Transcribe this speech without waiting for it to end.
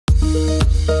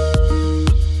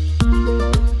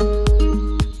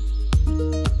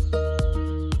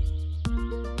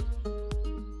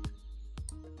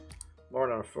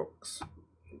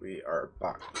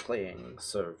playing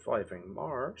Surviving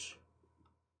Mars.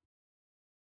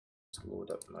 Let's load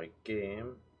up my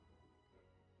game.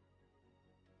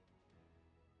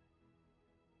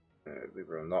 We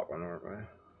were on that one, aren't we?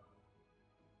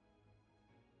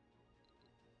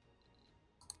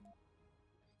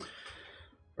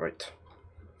 Right.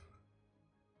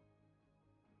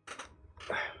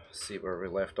 See where we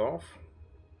left off.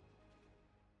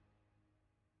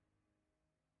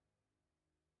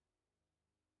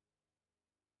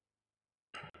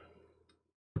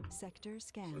 Sector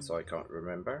scanned. So I can't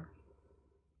remember.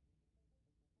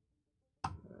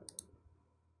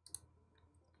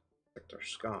 Sector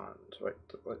scanned. Right,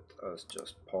 let us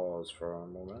just pause for a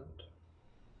moment.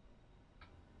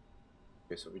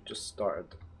 Okay, so we just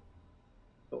built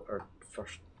our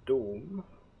first dome.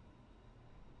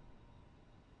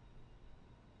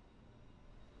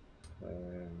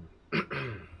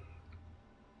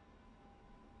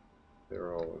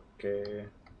 They're all okay.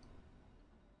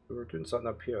 We were doing something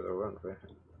up here though, weren't we?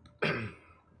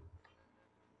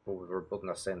 Oh, we were building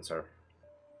a sensor.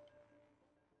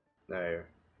 Now,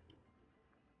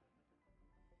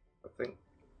 I think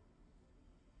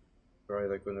we're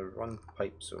either going to run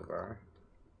pipes over,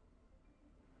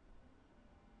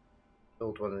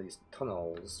 build one of these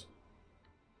tunnels,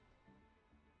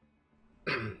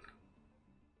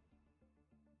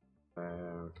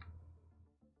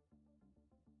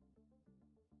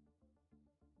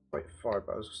 quite far,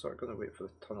 but I was sort of going to wait for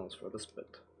the tunnels for this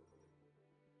bit.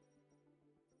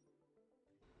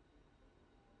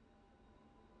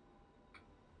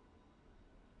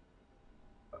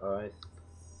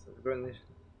 When the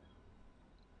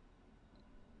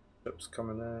ships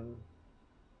coming in.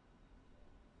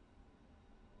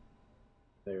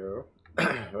 There.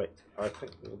 Right, I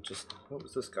think we'll just. What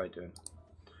was this guy doing?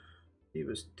 He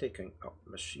was taking up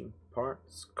machine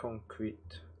parts,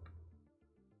 concrete.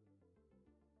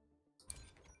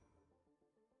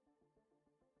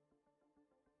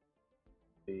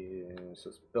 So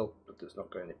it's built, but it's not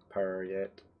got any power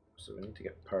yet. So we need to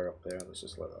get power up there. Let's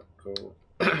just let that go.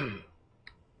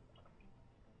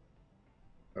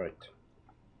 Right.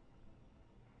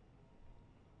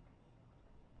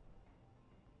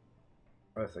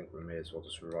 I think we may as well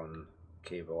just run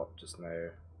cable up just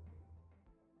now.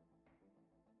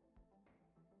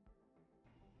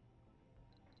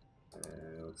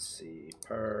 Let's see,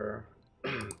 power,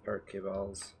 power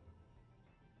cables.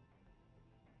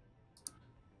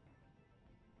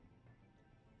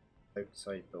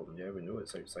 Outside building, yeah, we know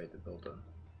it's outside the building.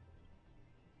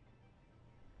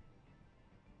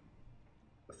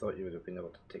 I thought you would have been able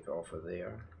to take it off of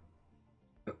there.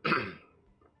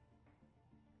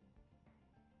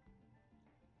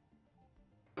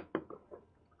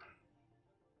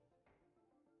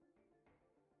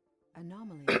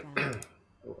 Anomaly found.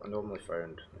 Oh, anomaly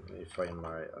found. Let me find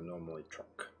my anomaly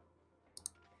truck.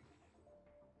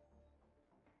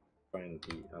 Find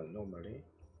the anomaly.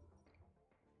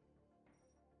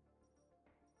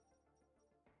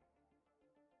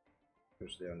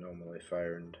 Here's the anomaly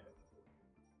found.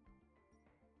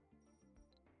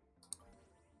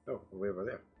 Oh, way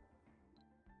over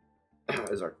there.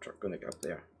 Is our truck going to get up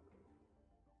there?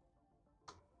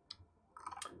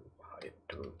 I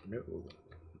don't know.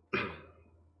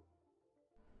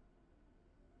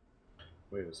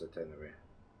 Where is it anyway?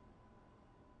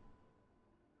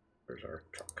 Where's our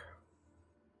truck?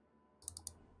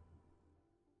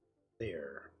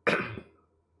 There.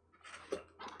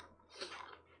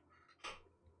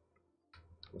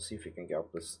 We'll see if we can get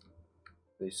up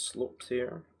these slopes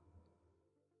here.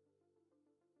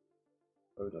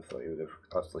 I would have thought he would have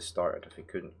actually started if he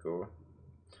couldn't go.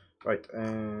 Right,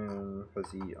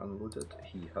 has he unloaded?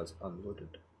 He has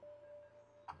unloaded.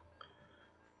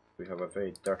 We have a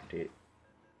very dirty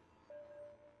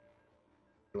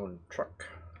drone truck.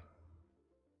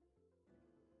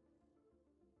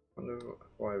 I wonder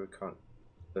why we can't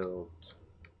build.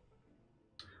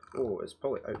 Oh, it's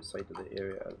probably outside of the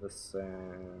area of this.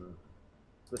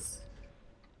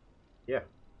 Yeah.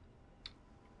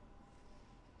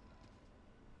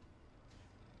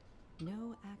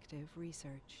 No active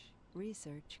research.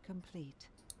 Research complete.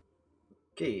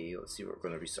 Okay, let's see what we're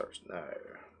going to research now.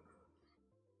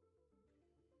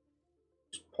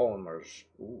 Polymers.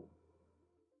 Ooh.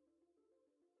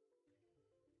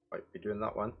 Might be doing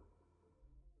that one.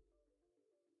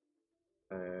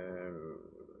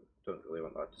 Don't really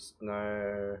want that just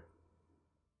now.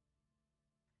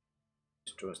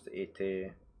 Drones to 80.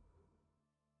 I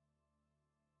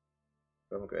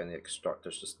haven't got any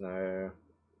extractors just now.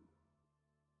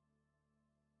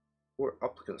 4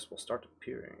 applicants will start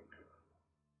appearing.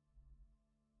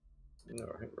 You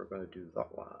know, I think we're going to do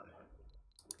that one.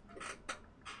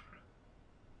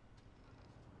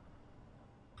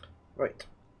 Right.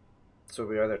 So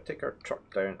we either take our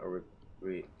truck down or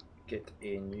we get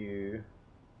a new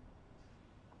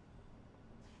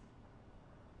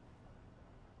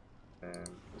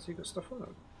has he got stuff on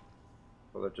him?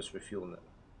 Or they're just refueling it?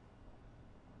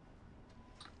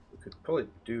 We could probably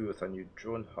do with a new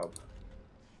drone hub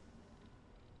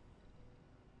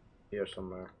here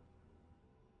somewhere.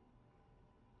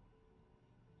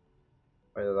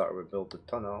 Either that or we build the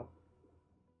tunnel.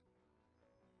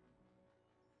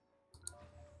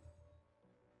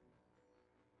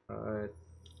 I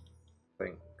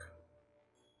think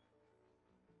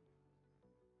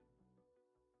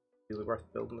really worth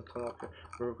building the tunnel up here.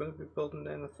 We're going to be building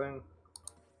anything.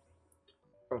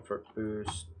 Comfort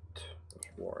boost.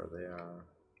 There's water there.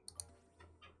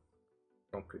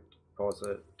 Concrete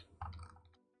deposit.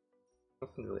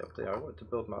 Nothing really up there. I want to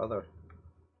build my other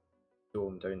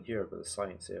dome down here by the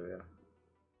science area.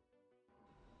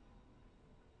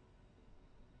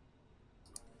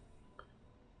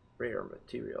 Rare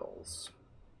materials.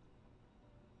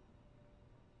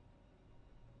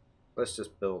 Let's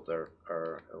just build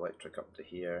our electric up to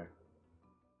here.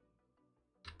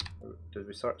 Did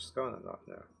we start scanning that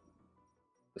now?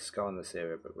 We scanned this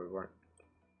area, but we weren't.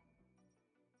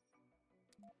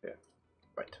 Yeah,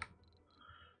 right.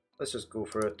 Let's just go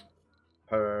for it.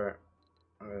 Power.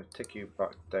 I'm going to take you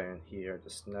back down here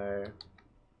just now.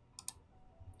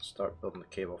 Start building the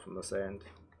cable from this end.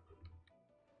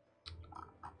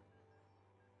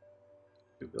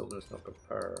 Two buildings not got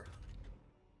power.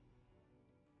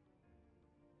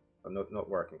 I'm not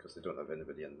working because they don't have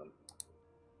anybody in them.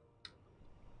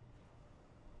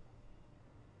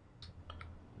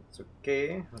 It's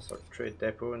okay. That's our trade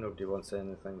depot. Nobody wants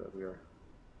anything that we're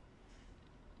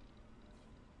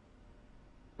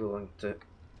willing to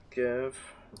give.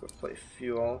 We've got plenty of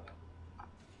fuel.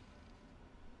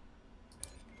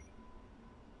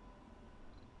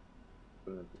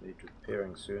 Gonna need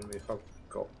repairing soon. We have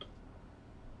got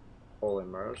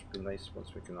polymers. Be nice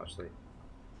once we can actually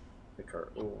pick our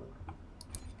own.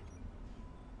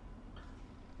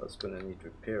 That's going to need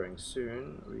repairing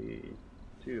soon. We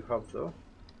do have though.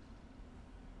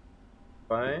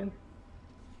 Fine.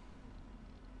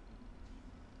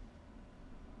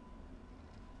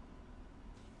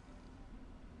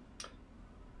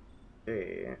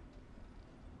 Okay.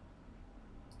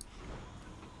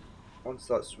 Once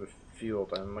that's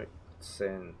refueled, I might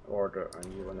order a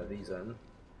new one of these in.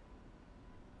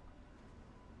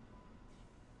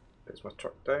 There's my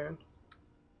truck down.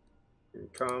 Here he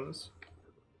comes.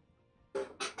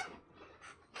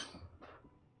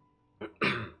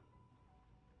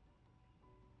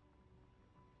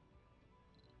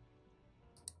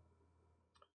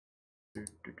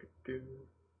 Do.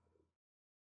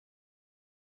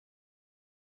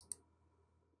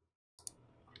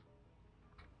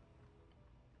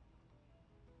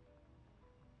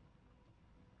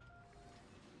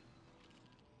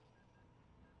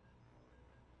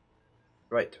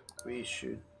 Right, we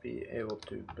should be able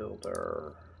to build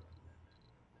our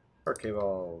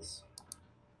cables.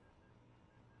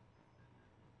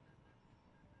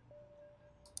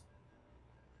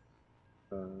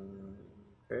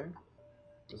 Okay,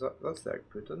 that's the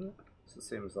output, isn't it? It's the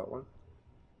same as that one.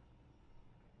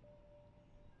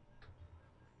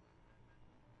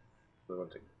 We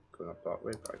want it going up that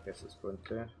way, but I guess it's going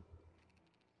to.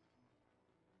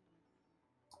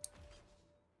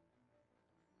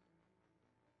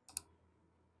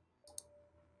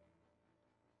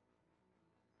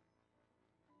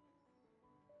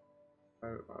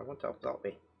 I want it up that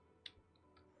way.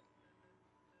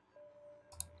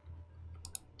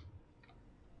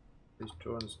 These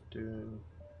drones doing.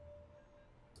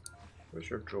 Where's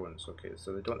your drones? Okay,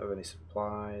 so they don't have any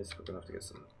supplies. We're gonna have to get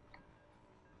some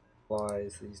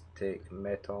supplies. These take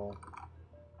metal.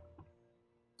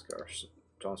 Let's get our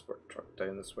transport truck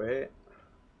down this way.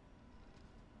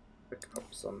 Pick up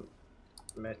some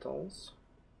metals.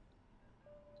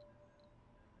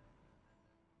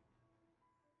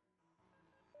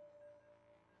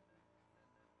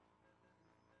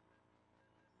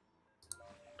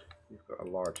 You've got a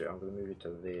larger. I'm going to move you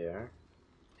to there.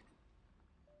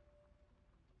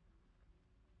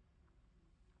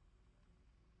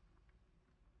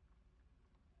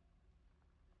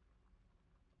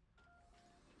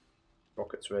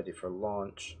 Rocket's ready for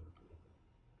launch.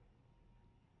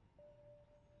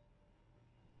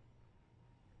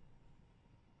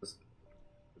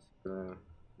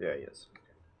 Yeah, he is. Okay.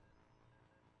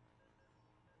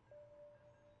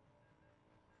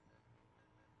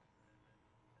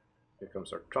 Here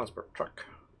comes our transport truck.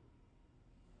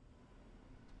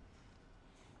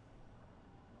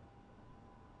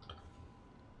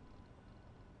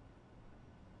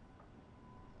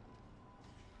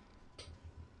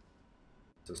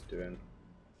 this doing?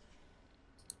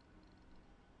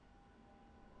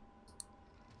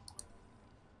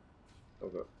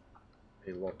 I've got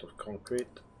a lot of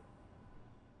concrete.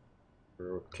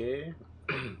 We're okay.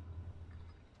 Any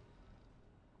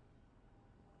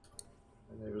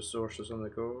resources on the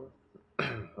go?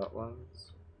 That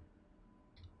one's.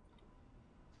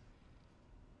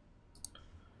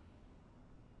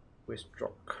 Waste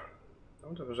rock. I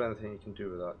wonder if there's anything you can do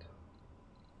with that.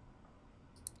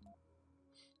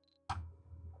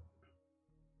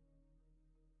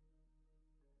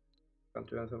 Can't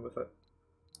do anything with it.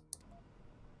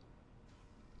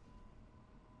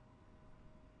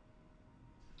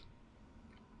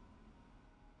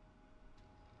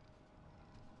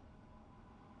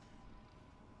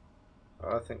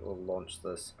 I think we'll launch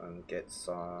this and get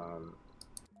a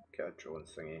drone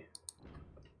thingy.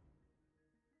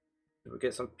 We'll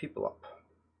get some people up.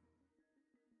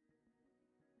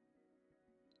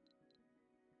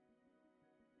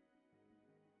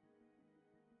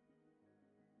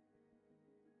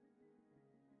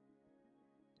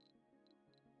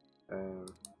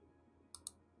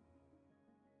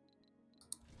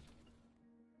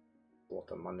 A lot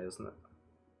of money, isn't it?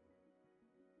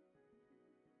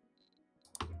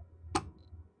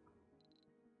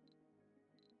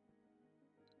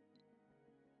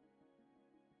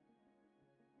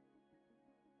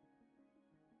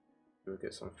 We'll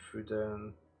get some food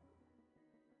in.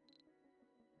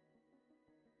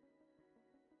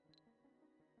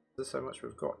 Is this how much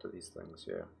we've got to these things?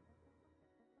 Yeah.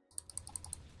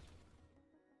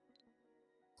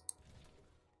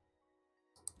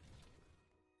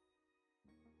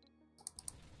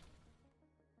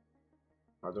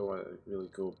 I don't want to really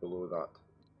go below that.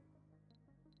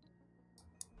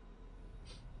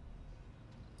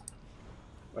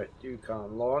 Right, you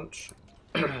can launch.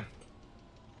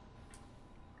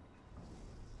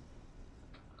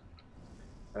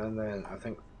 And then I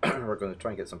think we're going to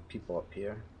try and get some people up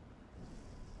here.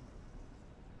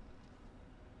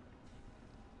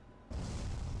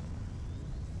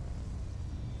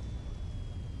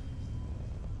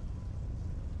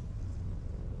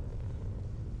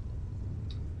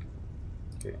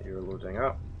 Okay, you're loading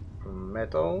up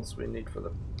metals we need for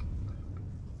the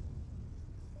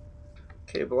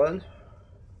cabling.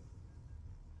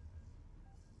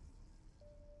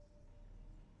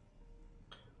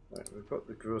 Right, we've got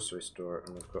the grocery store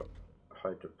and we've got a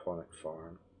hydroponic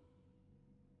farm.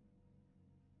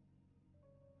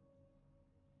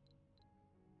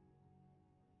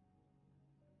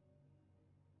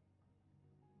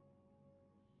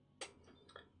 I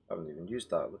haven't even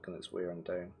used that, looking at its wearing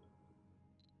down.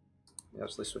 You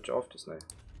actually switch it off just now.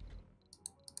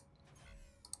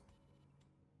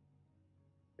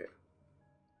 Okay.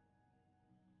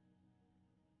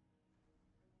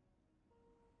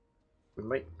 We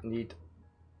might need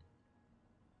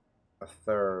a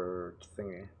third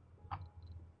thingy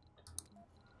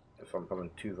if I'm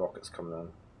having 2 rockets coming in.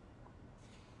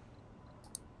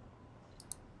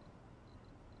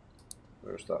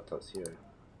 Where's that? That's here.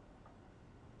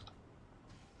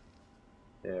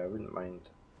 Yeah, I wouldn't mind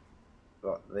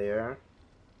that there.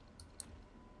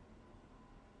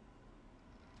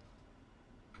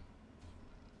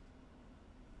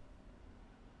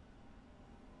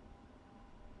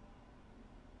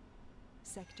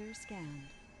 Sector scanned.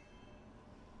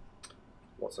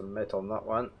 Lots of metal on that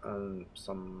one and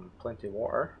plenty of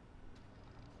water.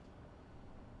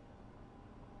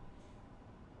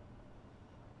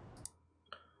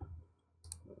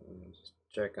 Just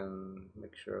checking,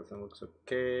 make sure everything looks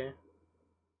okay.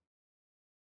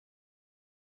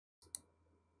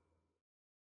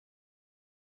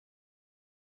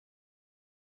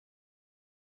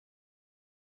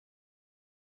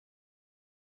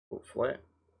 Hopefully.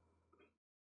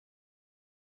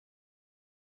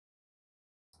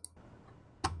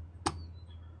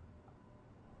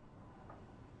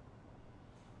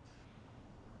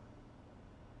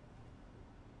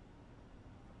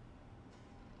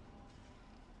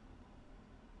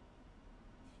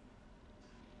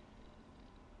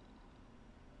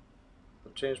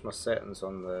 I've changed my settings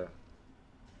on my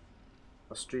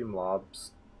Streamlabs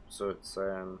so it's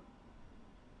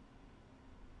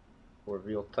more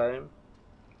real time.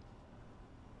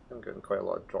 I'm getting quite a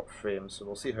lot of drop frames, so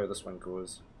we'll see how this one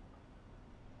goes.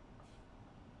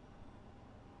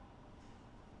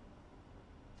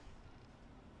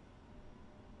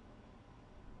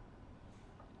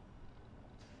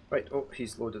 Right, oh,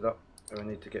 he's loaded up. I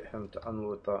need to get him to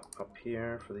unload that up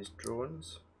here for these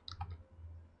drones.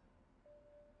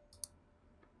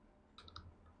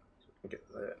 So get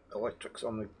the electrics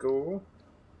on the go.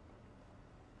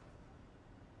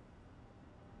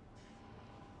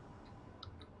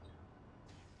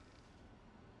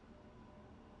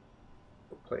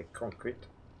 play concrete.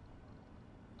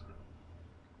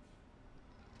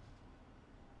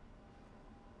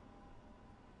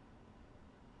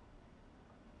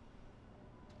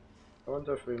 I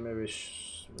wonder if we maybe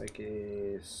make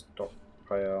a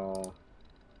stockpile,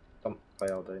 dump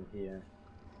pile down here.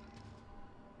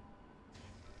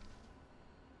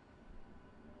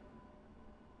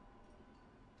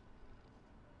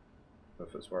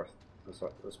 If it's worth,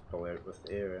 that's probably out with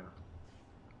the area.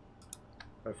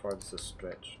 How far does this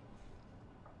stretch?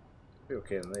 Be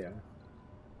okay in there.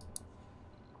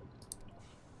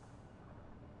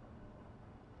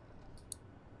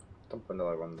 Dump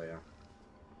another one there.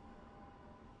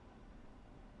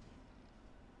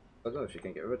 I don't know if you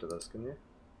can get rid of this, can you?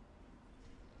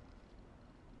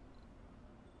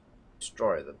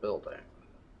 Destroy the building.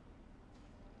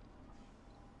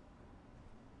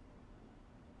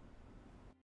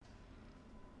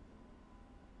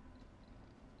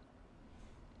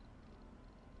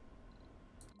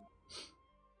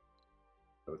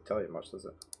 Doesn't tell you much, does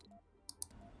it?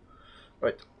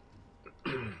 Right.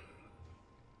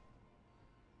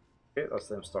 Okay, that's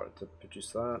them starting to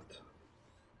produce that.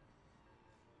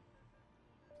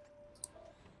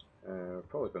 We're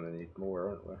probably going to need more,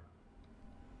 aren't we?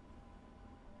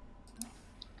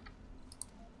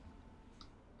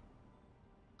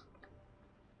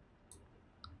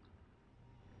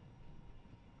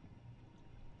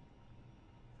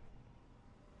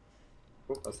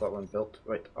 Oh, that's that one built.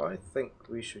 Right, I think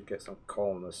we should get some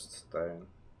colonists down.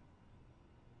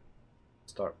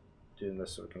 Start doing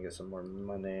this so we can get some more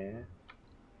money.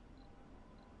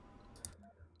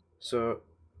 So,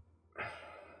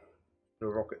 no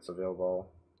rockets available.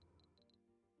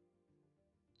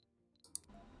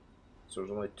 So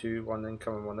there's only two, one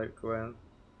incoming, one outgoing.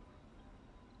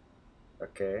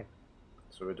 Okay,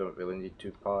 so we don't really need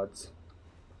two pods.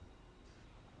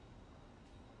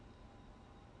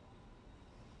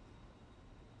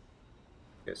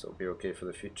 Guess it'll be okay for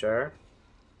the future.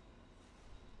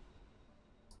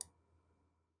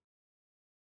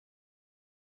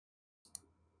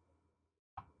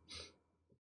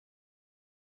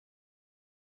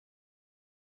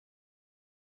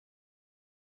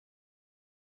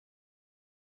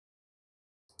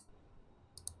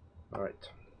 Alright.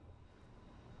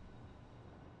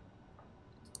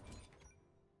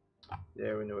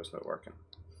 Yeah, we know it's not working.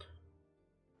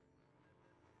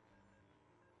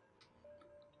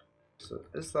 So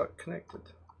is that connected?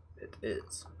 It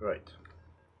is. Right.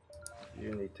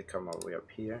 You need to come all the way up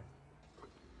here.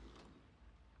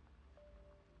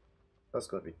 That's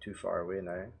going to be too far away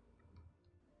now.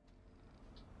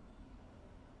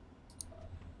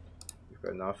 We've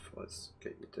got enough. Let's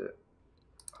get you to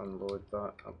unload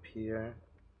that up here.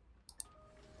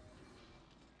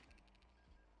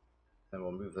 Then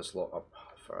we'll move this lot up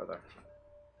further.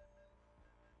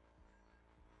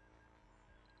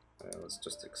 Let's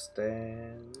just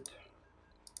extend.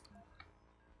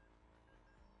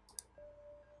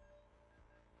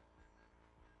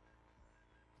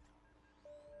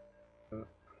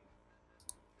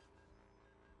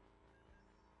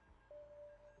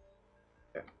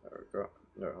 Yeah, there we go.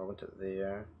 No, I want it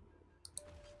there.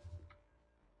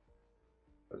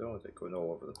 I don't want it going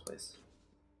all over the place.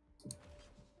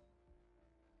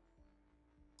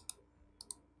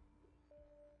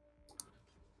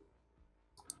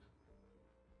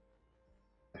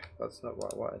 That's not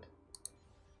what I wanted.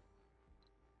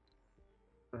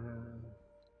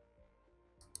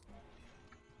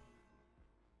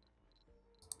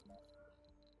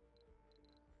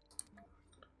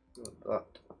 Want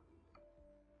that.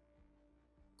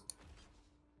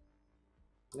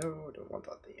 No, I don't want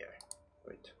that there.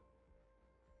 Wait.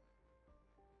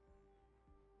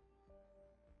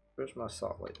 Where's my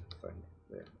satellite thing?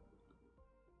 There.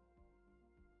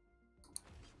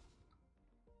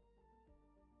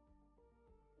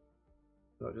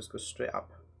 No, it just goes straight up.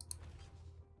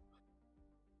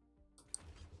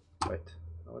 Right.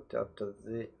 I want it up to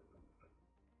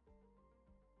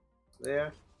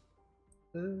there.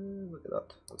 Look at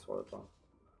that. That's what I want.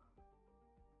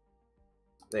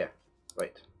 There.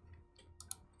 Right.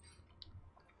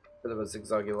 Bit of a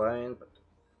zigzaggy line, but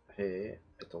hey,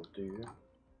 it'll do.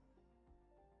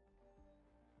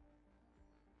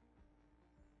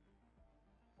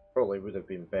 Probably would have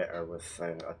been better with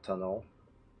a tunnel.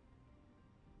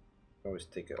 Always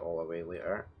take it all away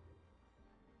later.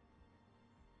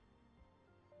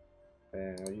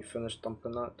 Are you finished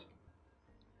dumping that?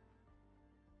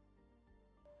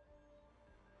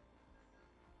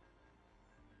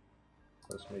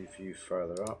 Let's move you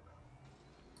further up.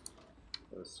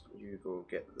 Let's you go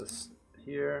get this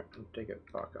here and take it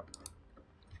back up.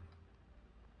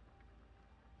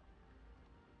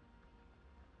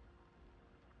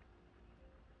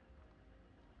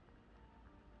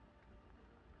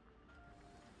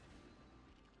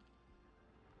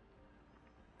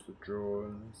 the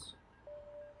drones.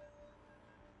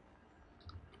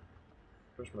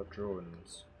 Where's my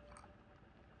drones?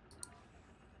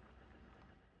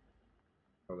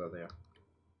 Oh, they're there.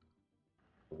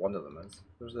 One of them is.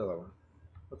 Where's the other one?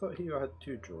 I thought here I had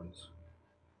 2 drones.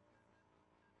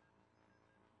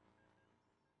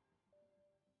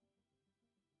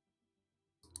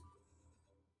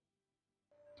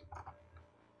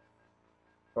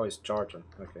 Oh, he's charging.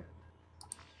 Okay.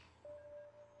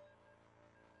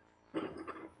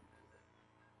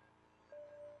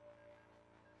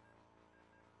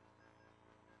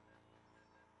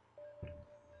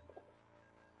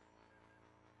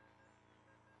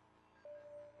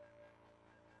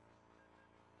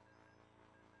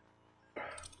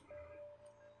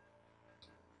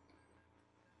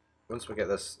 Once we get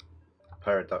this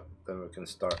powered up, then we can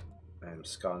start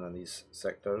scanning these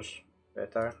sectors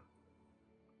better.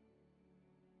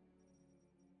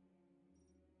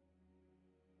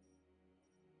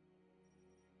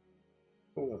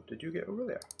 Oh, did you get over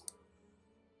there?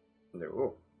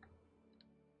 No.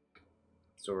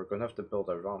 So we're going to have to build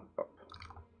a ramp up.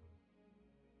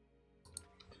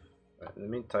 Right, in the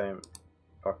meantime,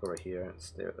 back over here and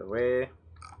stay out of the way.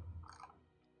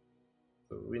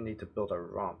 So we need to build a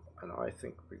ramp, and I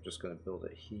think we're just going to build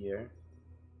it here.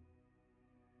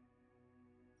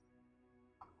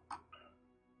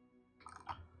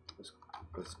 As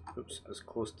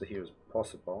close to here as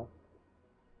possible.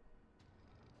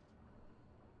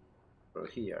 Or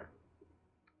here.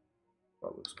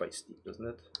 That looks quite steep, doesn't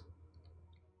it?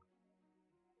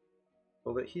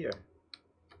 Build it here.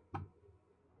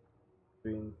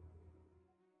 Green.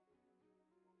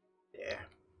 Yeah.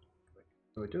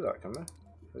 Can we do that, can we?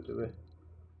 How do we?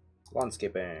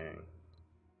 Landscaping.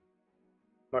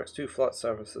 Marks 2 flat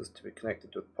surfaces to be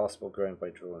connected with possible ground by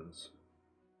drones.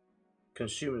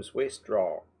 Consumes waste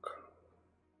rock.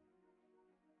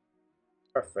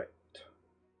 Perfect.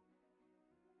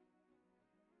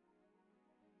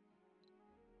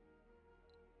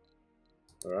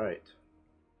 Alright.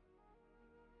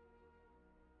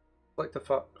 Select a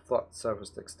flat surface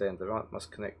to extend. The ramp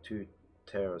must connect 2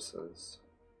 terraces.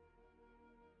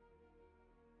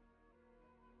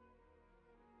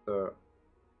 So,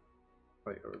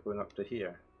 right, we're going up to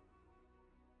here.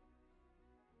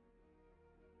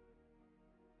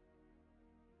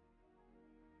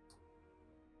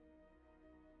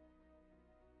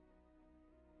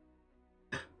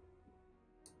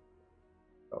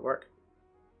 That'll work.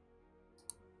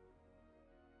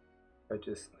 How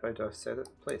do I set it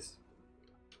in place?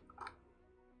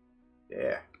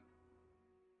 Yeah.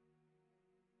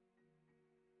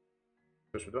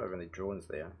 Of course, we don't have any drones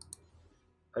there.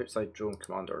 Outside drone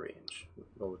commander range.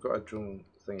 Well, we've got a drone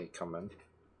thingy coming.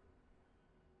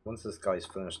 Once this guy's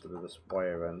finished with this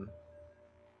wire in,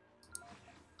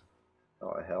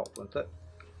 that'll help, won't it?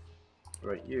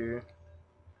 Right, you.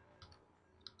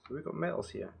 Have we got metals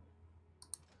here?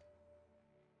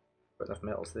 Got enough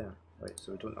metals there. Right,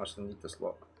 so we don't actually need this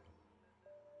lot.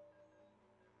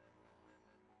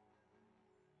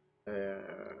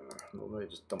 We'll maybe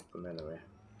just dump them anyway.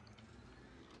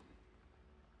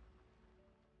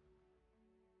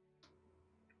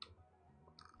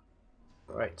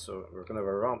 Right, so we're going to have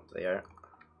a ramp there.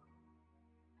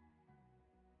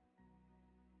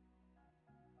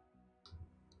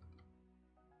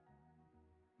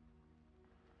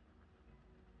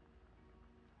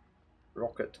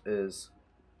 Rocket is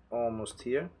almost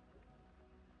here.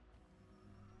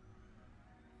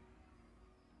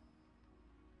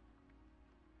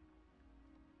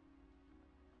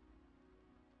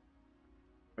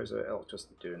 How's the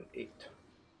electricity doing? 8.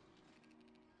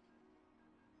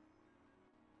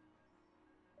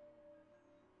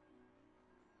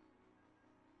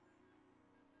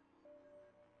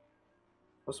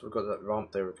 Once we've got that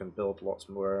ramp there, we can build lots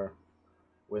more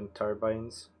wind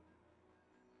turbines.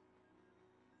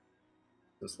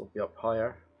 This will be up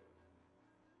higher.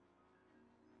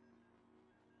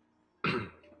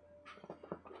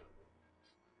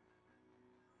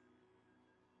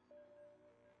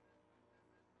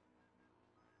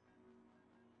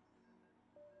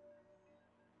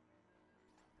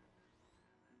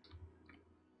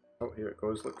 Oh, here it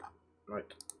goes, look. Right.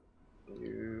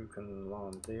 You can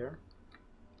land there.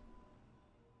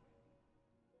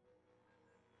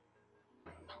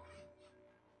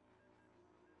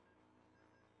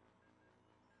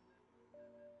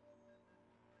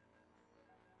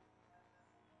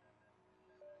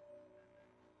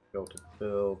 Be able to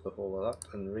build the whole of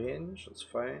that in range, that's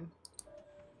fine.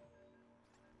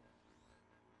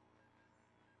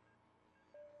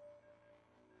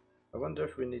 I wonder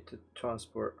if we need to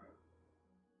transport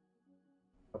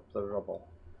up the rubble.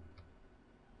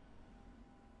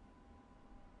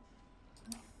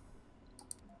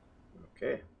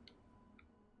 Okay.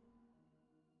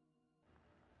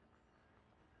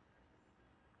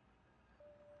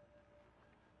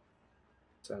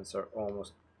 Sensor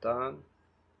almost done.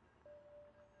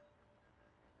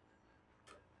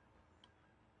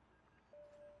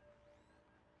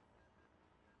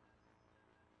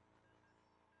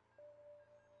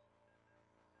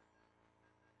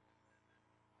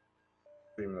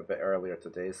 Streaming a bit earlier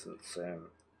today since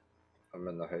I'm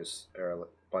in the house early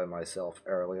by myself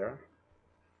earlier.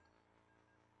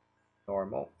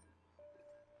 Normal.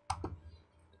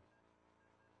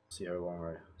 See how long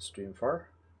I stream for.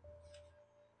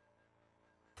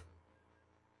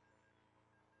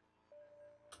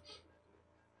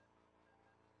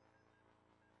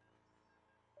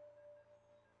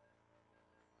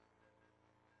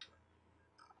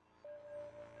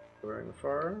 Going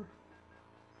for.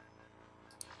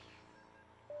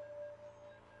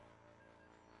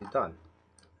 Done.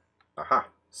 Aha!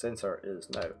 Sensor is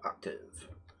now active.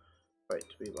 Right,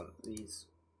 we want these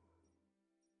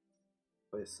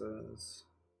places.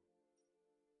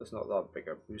 It's not that big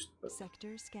a boost, but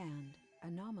Sector scanned.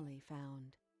 Anomaly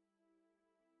found.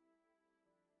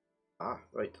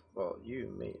 right. Well,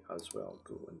 you may as well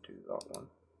go and do that one.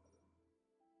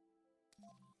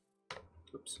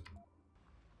 Oops.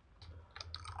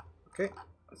 Okay,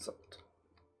 that's it.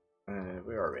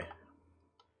 Where are we?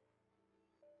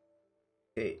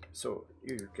 Okay, so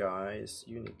you guys,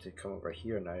 you need to come over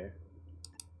here now.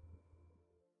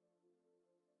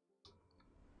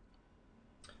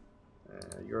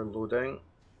 You're loading.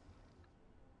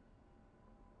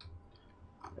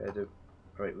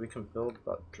 Right, we can build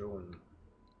that drone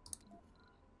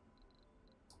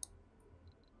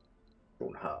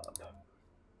hub.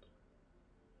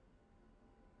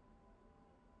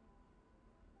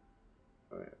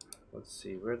 Alright, let's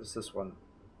see, where does this one?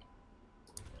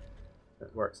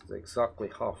 It works exactly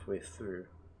halfway through.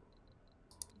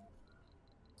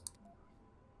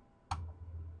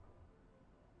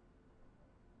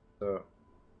 So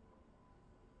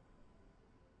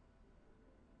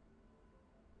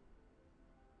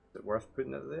is it worth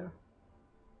putting it there?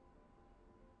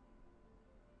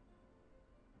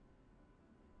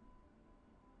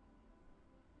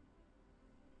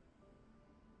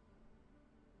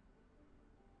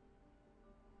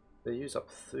 They use up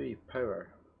 3 power.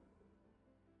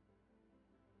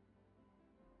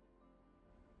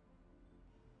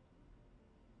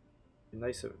 Be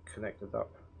nice if it connected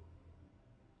up.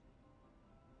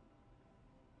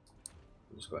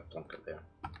 I'm just going to plonk it there.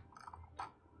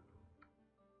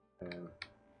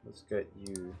 Let's get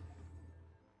you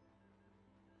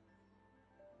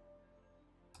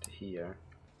to here.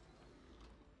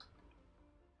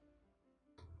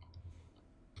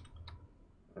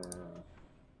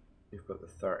 You've got the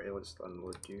 30, let's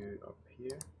unload you up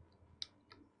here.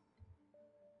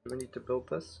 Do we need to build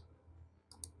this?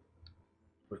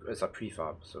 It's a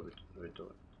prefab, so we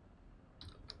don't.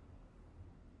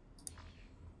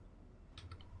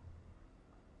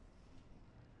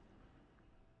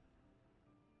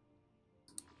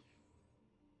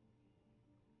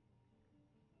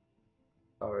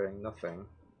 Powering nothing.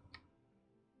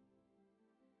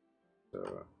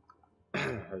 So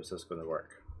how's this going to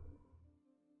work?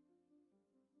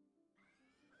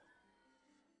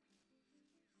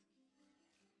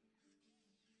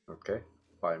 Okay,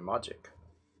 by magic.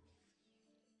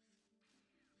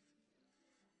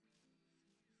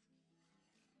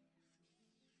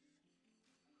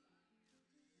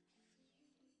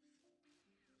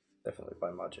 Definitely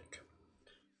by magic.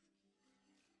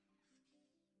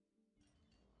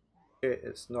 Okay,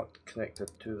 it's not connected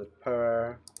to the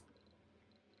power.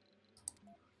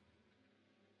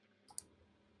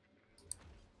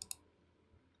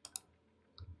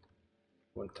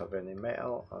 Won't have any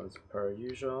metal as per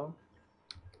usual.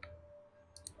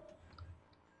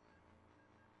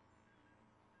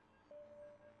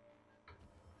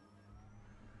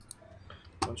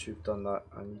 Once you've done that,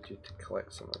 I need you to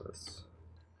collect some of this.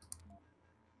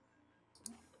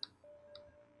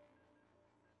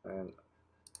 And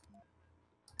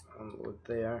unload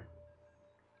there.